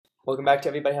Welcome back to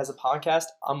Everybody Has a Podcast.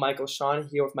 I'm Michael Sean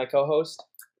here with my co-host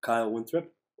Kyle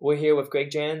Winthrop. We're here with Greg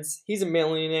Jans. He's a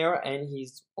millionaire and he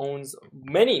owns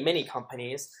many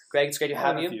companies. Greg, it's great to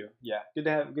have you. Yeah, good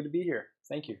to be here.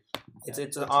 Thank you.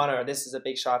 It's an honor. This is a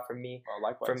big shot for me. Well,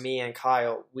 likewise. For me and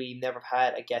Kyle, we never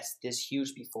had a guest this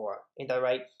huge before. Ain't that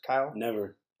right, Kyle?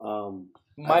 Never.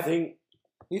 I think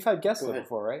we've had guests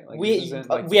before, right? Like, we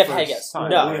have had guests. No,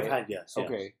 no, we have had guests. Yes,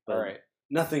 okay, all right.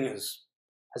 Nothing is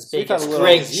as big as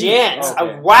Greg Jans.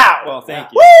 Okay. Wow. Well,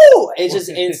 thank you. Woo! It's just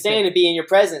insane to be in your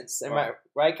presence. Am I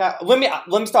right, Kyle? Let me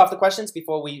start off the questions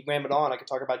before we ramble on. I could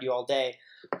talk about you all day.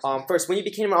 First, when you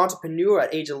became an entrepreneur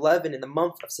at age 11 in the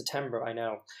month of September, I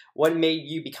know, what made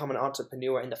you become an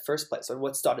entrepreneur in the first place, or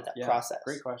what started that process?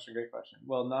 Great question.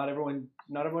 Well, not everyone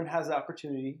has the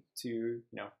opportunity to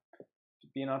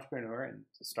be an entrepreneur and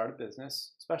to start a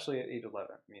business, especially at age 11.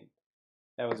 I mean,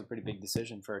 that was a pretty big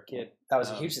decision for a kid. That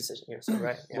was a huge decision here, so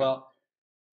right? Yeah. Well,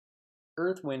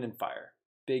 Earth, Wind, and Fire,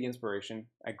 big inspiration.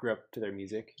 I grew up to their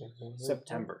music.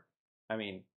 September.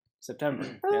 September.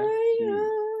 Yeah.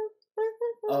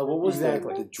 What was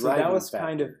exactly the driving that was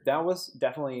factor? that was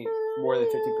definitely more than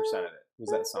 50% of it was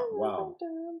that song. Wow.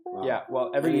 Yeah,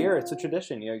 well, every year it's a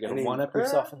tradition. You got to one up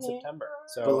yourself in September.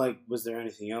 So, but like, was there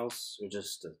anything else, or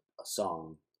just a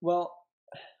song? Well,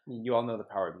 you all know the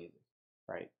power of music,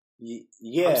 right?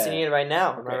 Yeah, I'm singing it right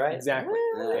now. Am I right? Exactly.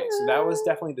 Okay, so that was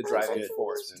definitely the driving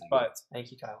force. But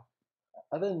thank you, Kyle.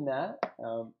 Other than that,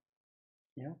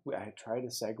 I tried a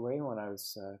segue when I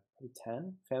was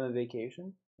 10, family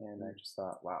vacation, and I just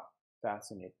thought, wow,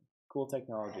 fascinating, cool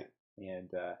technology, and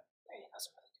that was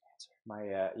a really good answer.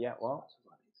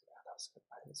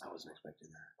 I wasn't expecting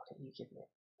that. Okay, you give me it.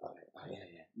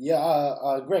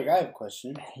 Greg, I have a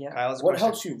question. Yeah. What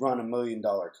helps you run $1 million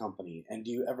company? And do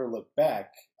you ever look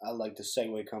back, like the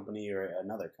Segway company or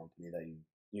another company that you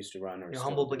used to run? Or your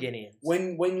humble beginnings.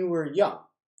 When you were young?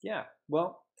 Yeah,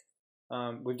 well,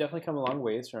 we've definitely come a long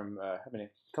ways from having a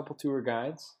couple tour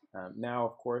guides. Now,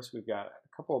 of course, we've got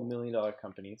a couple of $1 million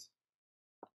companies.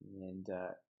 And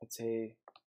I'd say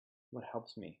what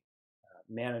helps me?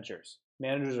 Managers.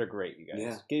 Managers are great, you guys.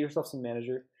 Yeah. Get yourself some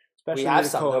manager. Especially we have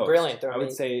some. They're brilliant. I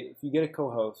would say if you get a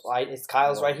co-host. It's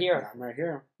Kyle's right here. I'm right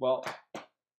here. Well,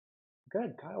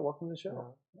 good. Kyle, welcome to the show.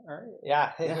 All right.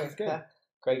 Yeah. That's good.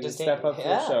 Greg just step up to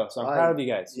the show. So I'm proud of you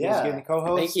guys. You guys getting a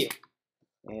co-host. Thank you.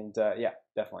 And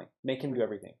definitely. Make him do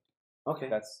everything. Okay.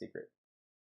 That's the secret.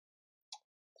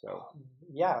 So.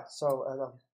 Yeah.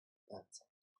 So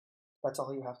that's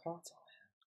all you have, Kyle?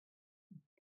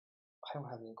 I don't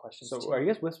have any questions. So are you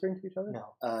guys whispering to each other?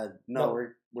 No. No,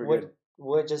 we're good.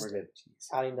 We're just good.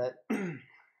 adding that.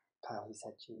 Kyle, he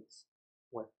said cheese.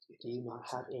 What? Do you not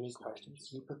have any questions?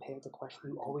 You prepared the question.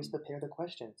 You always prepare the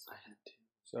questions. I had to.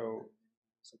 So.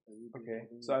 Okay.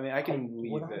 So I can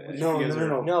leave it.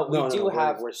 No. We do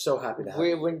have. We're so happy to have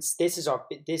you. This is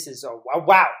our.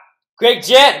 Wow. Greg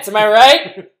Jans, am I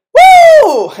right?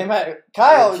 Woo!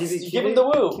 Kyle, give him the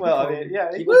woo. Well,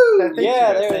 woo!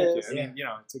 Yeah, there it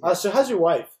is. So how's your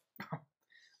wife?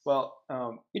 Well,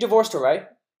 you divorced her, right?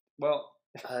 Well,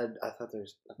 I thought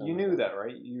there's. You knew that,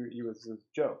 right? You was a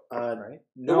joke, right?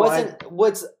 No, it wasn't.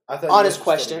 What's honest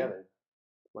question?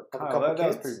 Kyle, that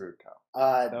was pretty rude,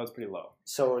 Kyle. That was pretty low.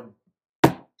 So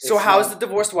how's the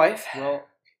divorced wife? Well,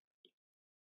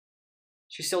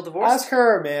 she's still divorced. Ask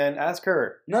her, man. Ask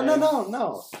her.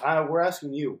 No. We're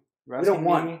asking you. We don't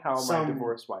want how my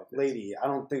divorced wife is. Lady. I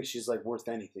don't think she's like worth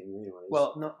anything, anyways.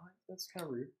 Well, no, that's kind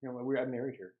of rude. I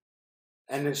married her,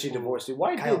 and then she divorced you.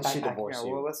 Why did she divorce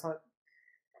you? Well, let's not.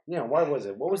 Yeah, why was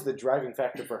it? What was the driving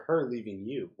factor for her leaving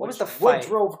you? What was the fight? What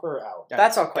drove her out?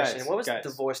 That's our question. What was the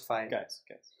divorced fight? Guys.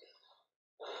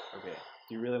 Okay.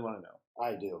 Do you really want to know?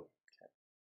 I do. Okay.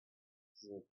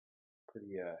 This is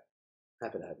pretty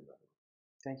happy to have you.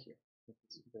 Thank you.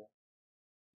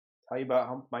 Tell you about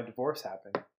how my divorce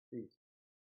happened, please.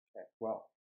 Okay.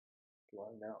 Well, do you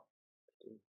want to know?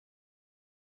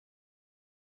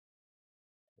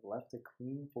 I left a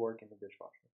clean fork in the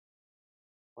dishwasher.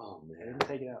 Oh man! I didn't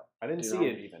take it out. I didn't see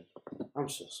it even. I'm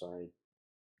so sorry.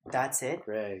 That's it,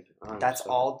 Greg. That's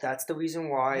all. That's the reason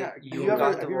why you got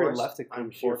divorced. Have you ever left a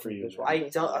clean fork for you. I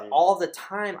don't all the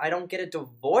time. I don't get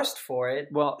divorced for it.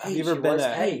 Well, have you ever been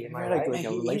petty? Am I right? Like a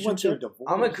relationship?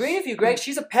 I'm agreeing with you, Greg.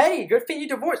 She's a petty. Good thing you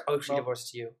divorced. Oh, she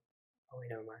divorced you. Oh, wait,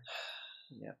 never mind.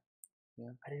 Yeah.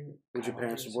 I didn't. Would your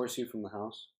parents divorce you from the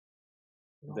house?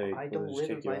 No, I don't live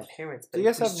with my parents. Do you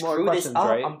guys have more questions,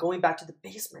 right? I'm going back to the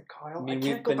basement, Kyle. I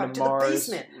can't go back to the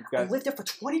basement. I lived there for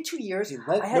 22 years.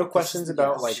 I had no questions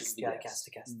about like I guess.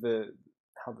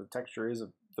 how the texture is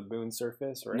of the moon's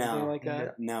surface or anything like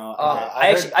that. No.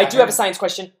 I do have a science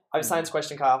question. I have a science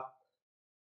question, Kyle.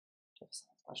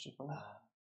 Question for me.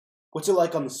 What's it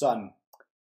like on the sun?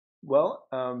 Well,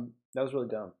 that was really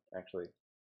dumb, actually.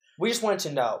 We just wanted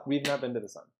to know. We've not been to the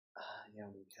sun. Yeah,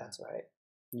 That's right.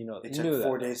 You know, it you knew took that.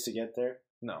 4 days to get there.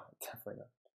 No, definitely not.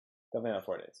 Definitely not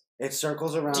 4 days. It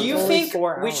circles around. Do you only think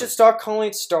 4 we hours. should start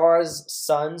calling stars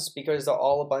suns because they're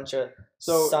all a bunch of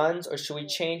suns, or should we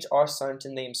change our sun to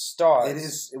name stars? It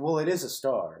is. Well, it is a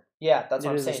star. Yeah, that's It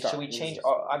what I'm is a saying. star. Should we It is change a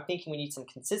star. I'm thinking we need some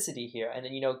consistency here, and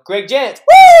then Greg Jantz,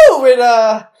 woo,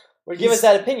 would give us He's-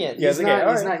 that opinion. Yeah, He's okay, not.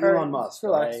 all He's right, not all Elon right, Musk.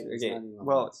 relax. Right? He's Okay. not Elon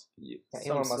Well, Musk.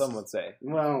 Elon Musk some would say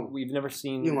Well, we've never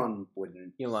seen Elon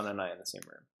wouldn't. Elon and I in the same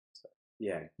room.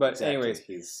 Yeah. But exactly. anyways,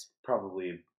 he's probably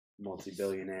a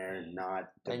multi-billionaire,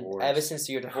 not And divorced. ever since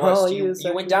you're divorced, Well, he you is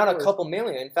went actually down a divorced. couple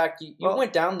million. In fact, you Well-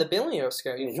 went down the billionaire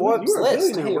scale. Yeah, you Forbes were a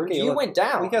list. billionaire, weren't You look, went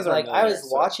down. you guys are Like I was millionaires,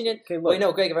 so- watching it. Okay, look. Wait,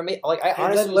 no, Greg. If I made I Hey,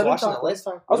 honestly was let him watching talk, the list.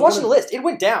 let him talk. I was We watching don't the list. It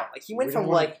went down. Like he went we from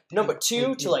don't wanna- like number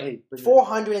 2 to like hey, bring it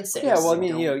 406. Yeah, well, I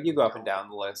mean, Don't- you go up and down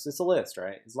the list. It's a list,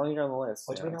 right? As long as you're on the list.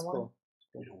 What, do yeah, we that's not want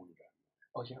cool. We don't wanna go.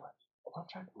 Oh, you know what?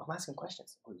 I'm asking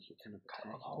questions. Oh, you're kind of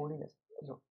I'm holding it.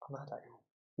 I'm not attacking him.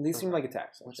 These seem like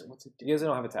attacks. What's actually. it? You guys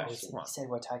don't have Oh, attacks. he Come on. said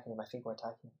we're attacking him. I think we're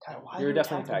attacking him. Kyle, why are You're you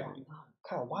definitely attacking attacking him?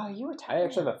 Kyle, why are you attacking I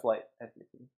actually him? have a flight.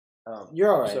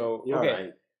 You're all right. So, you're okay. all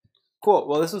right. Cool.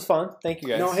 Well, this was fun. Thank you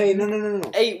guys. No, hey, no.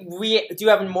 Hey, we do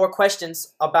have more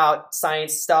questions about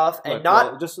science stuff and Look,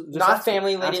 not well, just not ask it.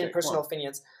 family Ask related it. and Come personal on.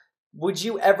 opinions. Would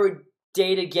you ever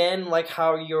date again, like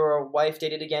how your wife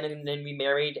dated again and then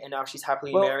remarried, and now she's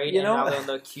happily Well, married, you and know- now they're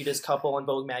the cutest couple on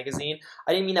Vogue magazine?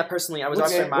 I didn't mean that personally. I was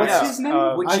What's, also what's admiring his name?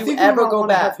 Uh, Would I you think we ever might go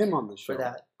wanna back have him on the show. for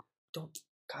that. Don't,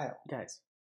 Kyle. Guys.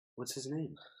 What's his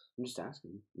name? I'm just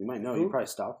asking. You might know. Who? You probably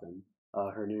stalked him.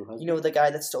 Her new husband. You know the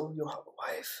guy that stole your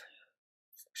wife.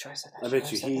 Should I say that? I Should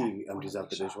bet you say that? he empties out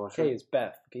the dishwasher. Okay, it's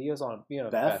Beth. Okay, you guys on. You know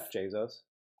Beth? Beth Bezos.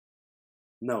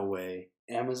 No way.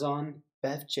 Amazon?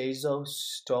 Beth Bezos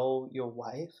stole your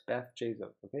wife. Beth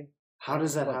Bezos. Okay. How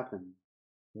does that Look. happen?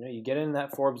 You know, you get in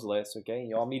that Forbes list. Okay,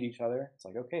 you all meet each other. It's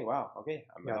like, okay, wow, okay.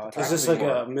 I'm Yeah, not Is this attracted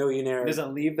like a anymore. millionaire? He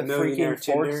doesn't leave the millionaire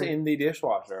freaking forks Tinder? in the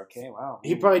dishwasher. Okay, wow.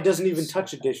 He probably doesn't even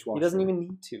touch a dishwasher. He doesn't even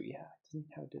need to. Yeah, he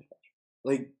doesn't have a dishwasher.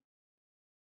 Like,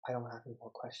 I don't have any more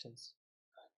questions.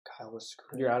 Kyle was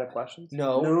screwed. You're out of questions.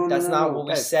 No, No, that's no, not no. what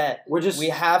we Guys, said. we're just. We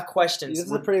have questions. This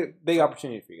is a pretty big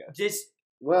opportunity for you guys. This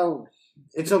Well,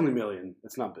 it's only million.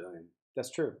 It's not billion. That's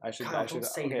true. I should. Kyle, I should don't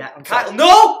say okay, that. I'm Kyle, sorry.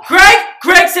 no,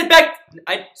 Greg, sit back.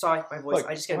 Sorry, my voice. Look,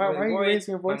 I just get why really are you worried.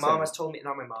 raising your My voice? mom then? has told me,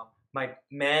 not my mom. My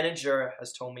manager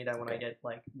has told me that when I Okay. get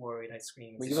like worried, I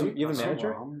scream. Well, you have a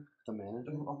manager? The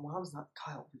manager? Oh, mom's not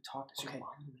Kyle. We talked. Is your Okay, mom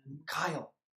the manager?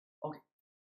 Kyle. Okay.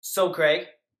 So Greg.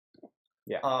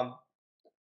 Yeah.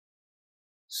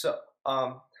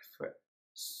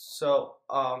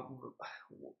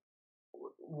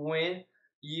 When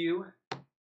you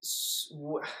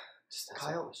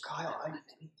Kyle,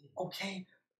 okay.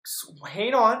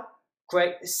 Hang on.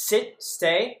 Greg,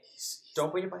 stay.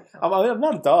 Don't wait about I'm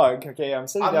not a dog. Okay, I'm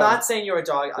sitting I'm down. not saying you're a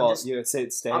dog. Well, I'm just you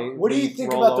sit, stay. What do you leave,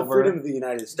 think roll about the over. freedom of the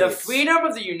United the States? freedom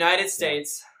of the United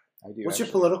States. I do. What's your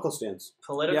actually. political stance?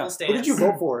 Political Yeah. stance. Who did you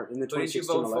vote for in the Who did you 2016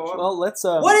 vote for? election? Well, let's.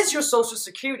 What is your social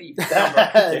security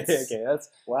number? okay, that's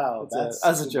Wow, that's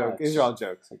a too joke. much. These are all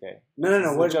jokes. Okay. No. This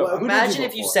is a What, joke. who did Imagine you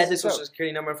if vote you for? said the It's a social joke.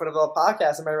 security number in front of the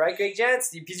podcast. Am I right, Greg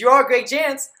Jantz? Because you are Greg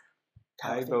Jantz.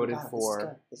 I voted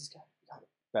for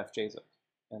Beth Bezos,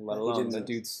 and let He alone didn't- the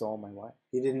dude stole my wife.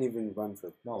 He didn't even run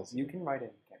for. No, you can write in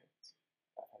candidates.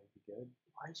 That would be good.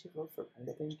 Why did you vote for I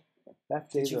think Beth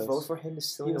Bezos. Did you vote for him to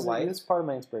steal He your was, wife? he was part of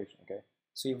my inspiration. Okay.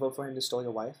 So you vote for him to steal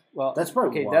your wife? Well, That's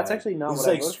probably okay. why. That's actually not He's what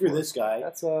like, I voted screw for. this guy.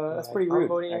 That's pretty I'm rude.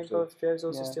 voting in Actually. for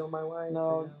Bezos Yeah. to steal my wife.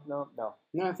 No. No,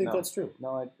 I think No. that's true.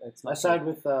 No, it's I not. side true.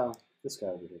 with this guy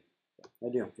over here. I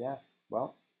do. Yeah.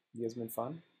 Well, you guys have been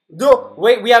fun. No,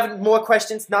 wait, we have more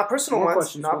questions, not personal More ones.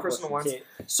 questions, Not more personal questions.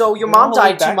 ones. So your We're mom all the way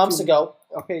died 2 back months to- ago.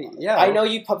 Okay. Yeah. I know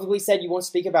you publicly said you won't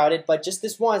speak about it, but just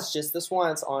this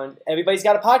once on Everybody's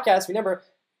Got a Podcast. Remember,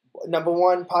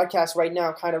 #1 podcast right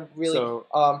now. Kind of really. So,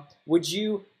 Would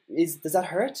you? Does that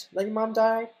hurt that your mom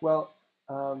died? well,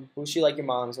 Was she like your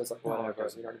mom? So it's like No, whatever. it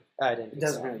doesn't. I didn't. It think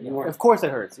doesn't so. hurt. Yeah. You weren't. of course it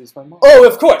hurts. It's my mom. Oh,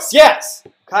 of course, yes,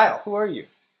 Kyle. Who are you?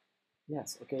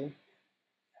 Yes. Okay.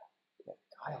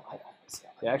 Kyle,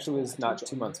 It actually was not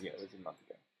 2 months ago. It was a month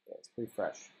ago. Yeah, it's pretty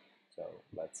fresh. So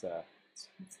let's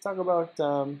talk about.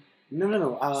 No.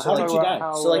 So How did you like, die?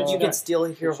 how- So like you uh, can still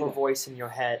hear How'd you her die? voice in your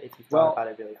head if you thought Well- about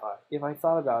it really hard. If I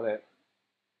thought about it,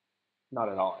 not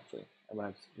at all actually. When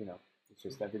I'm, it's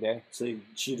just every day. So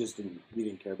she just didn't. You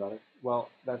didn't care about it. Well,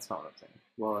 that's not what I'm saying.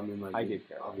 Well, I mean, like I you did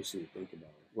care about it. Obviously, you think about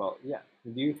it. Well, yeah.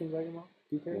 Do you think like a mom?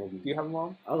 Do you care? Well, Do you have a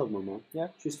mom? I love my mom. Yeah.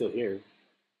 She's still here.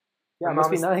 Yeah, My it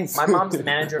must be mom's- nice. My mom's the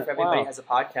manager of Everybody Wow. Has a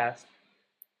Podcast.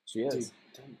 She is. Dude,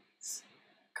 don't-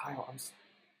 Kyle,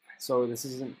 So this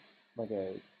isn't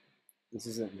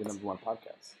the number one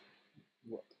podcast.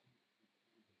 What?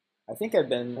 I think I've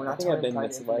been We're not I think I've telling been private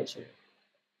misled. information.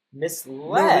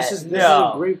 Misled. No, this is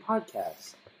a great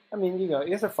podcast. I mean, you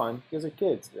guys are fun. You guys are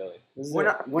kids, really. We're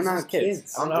not. We're not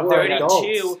kids. I'm I'm We're 32.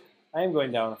 adults. I am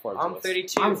going down the Forbes I'm list.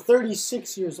 32. I'm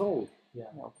 36 years old. Yeah,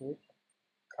 okay.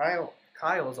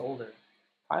 Kyle's older.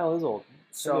 Kyle is old.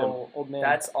 So old man.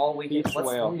 that's all we can. Beach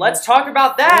whale. Let's talk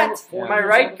about that. Yeah. Am I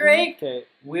right, Greg? Okay.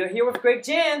 We're here with Greg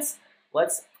Jans.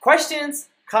 Questions.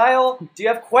 Kyle, do you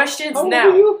have questions How old now?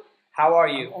 are you? How are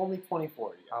I'm you? only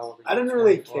 24. Yes. How old are you? I didn't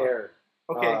really 24. care.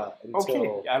 Okay.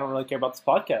 Until... I don't really care about this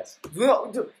podcast.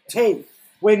 Hey,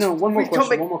 wait, no, one more We come question.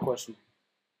 back- One more question.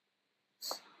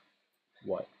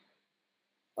 What?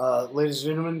 Ladies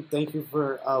and gentlemen, thank you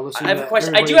for listening. I have to a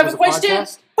question. I Everybody do have a Has question.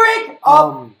 Podcast. Break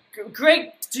up.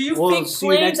 Greg, do you We'll think see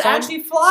you planes next time. actually fly?